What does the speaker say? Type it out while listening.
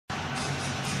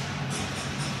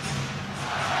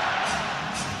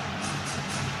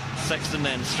Sexton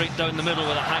then straight down the middle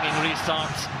with a hanging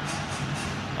restart,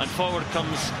 and forward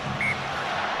comes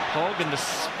Hogg in the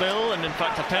spill, and in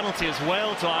fact a penalty as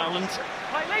well to Ireland,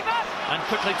 and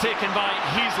quickly taken by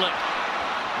Heaslip,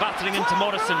 battering into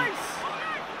Morrison,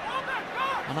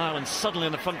 and Ireland suddenly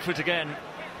on the front foot again.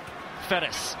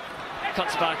 Ferris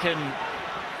cuts back in,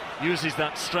 uses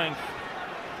that strength.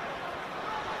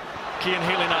 Cian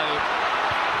Healy now,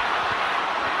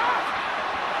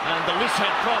 and the loose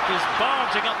head prop is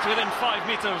barging up to within 5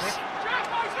 metres.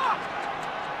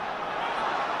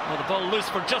 Well, the ball loose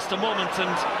for just a moment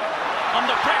and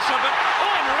under pressure, but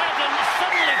Eoin Reddan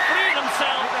suddenly freed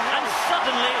himself and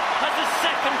suddenly has his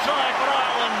second try for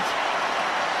Ireland.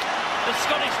 The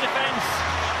Scottish defence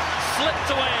slipped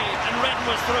away and Reddan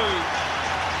was through.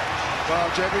 Well,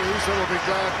 Jamie Houston will be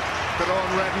glad that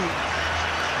Eoin Reddan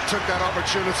took that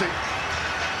opportunity.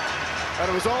 And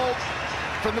it was all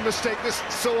from the mistake. This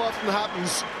so often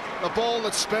happens. A ball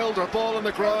that's spilled or a ball on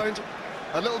the ground,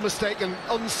 a little mistake and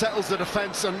unsettles the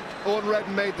defence, and Eoin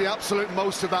Reddan made the absolute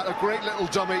most of that. A great little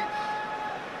dummy.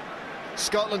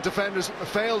 Scotland defenders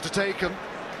failed to take him,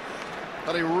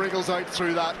 and he wriggles out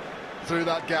through that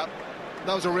gap.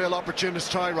 That was a real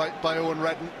opportunist try right by Eoin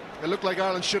Reddan. It looked like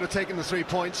Ireland should have taken the 3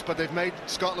 points, but they've made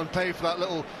Scotland pay for that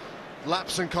little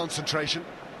lapse in concentration.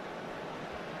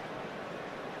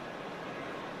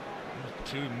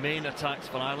 2 main attacks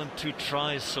for Ireland, 2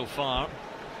 tries so far.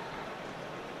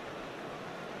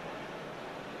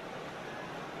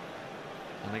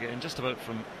 And they get in just about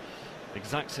from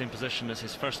exact same position as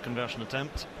his first conversion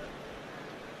attempt.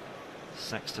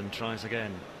 Sexton tries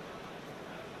again.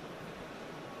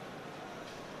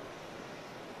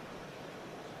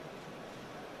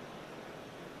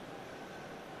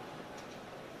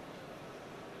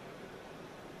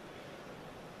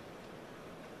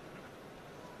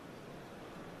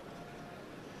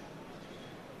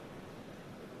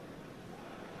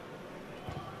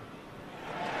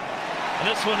 And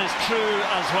this one is true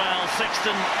as well.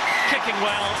 Sexton kicking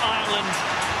well. Ireland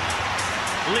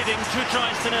leading 2-0.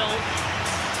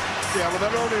 Yeah, well,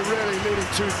 they're only really leading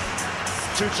two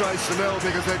tries to nil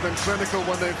because they've been clinical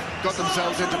when they've got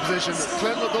themselves into position.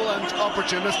 Clinical and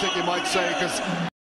opportunistic, you might say, because